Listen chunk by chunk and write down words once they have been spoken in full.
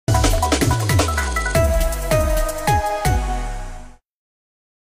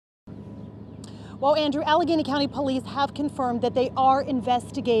Well, Andrew, Allegheny County Police have confirmed that they are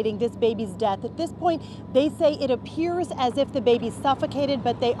investigating this baby's death. At this point, they say it appears as if the baby suffocated,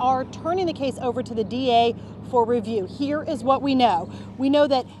 but they are turning the case over to the DA for review. Here is what we know. We know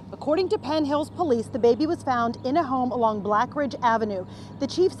that, according to Penn Hills Police, the baby was found in a home along Black Ridge Avenue. The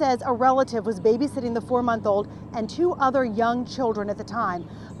chief says a relative was babysitting the 4-month-old and 2 other young children at the time.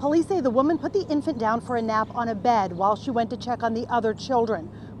 Police say the woman put the infant down for a nap on a bed while she went to check on the other children.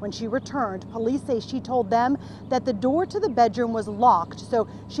 When she returned, police say she told them that the door to the bedroom was locked, so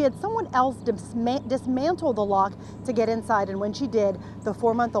she had someone else dismantle the lock to get inside, and when she did, the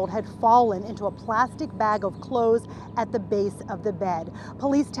 4-month-old had fallen into a plastic bag of clothes at the base of the bed.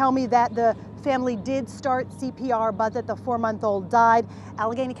 Police tell me that the family did start CPR, but that the 4-month-old died.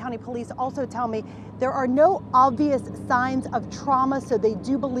 Allegheny County Police also tell me there are no obvious signs of trauma, so they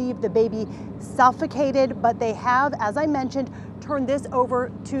do believe the baby suffocated, but they have, as I mentioned, turned this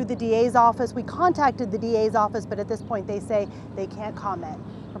over to the DA's office. We contacted the DA's office, but at this point they say they can't comment.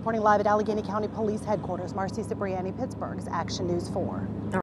 Reporting live at Allegheny County Police Headquarters, Marcie, Pittsburgh's Action News 4.